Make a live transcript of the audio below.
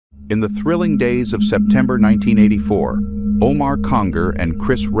In the thrilling days of September 1984, Omar Conger and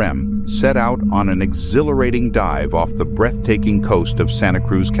Rehm set out on an exhilarating dive off the breathtaking coast of Santa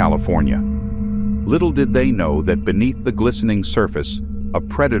Cruz, California. Little did they know that beneath the glistening surface, a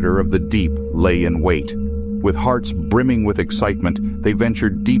predator of the deep lay in wait. With hearts brimming with excitement, they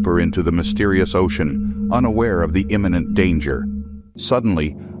ventured deeper into the mysterious ocean, unaware of the imminent danger.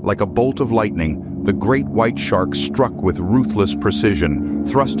 Suddenly, like a bolt of lightning, the great white shark struck with ruthless precision,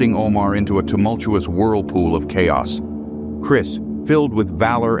 thrusting Omar into a tumultuous whirlpool of chaos. Chris, filled with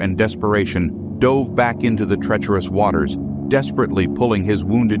valor and desperation, dove back into the treacherous waters, desperately pulling his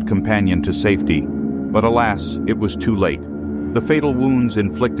wounded companion to safety. But alas, it was too late. The fatal wounds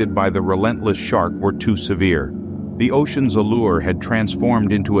inflicted by the relentless shark were too severe. The ocean's allure had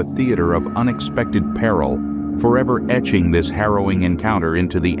transformed into a theater of unexpected peril, forever etching this harrowing encounter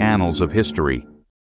into the annals of history.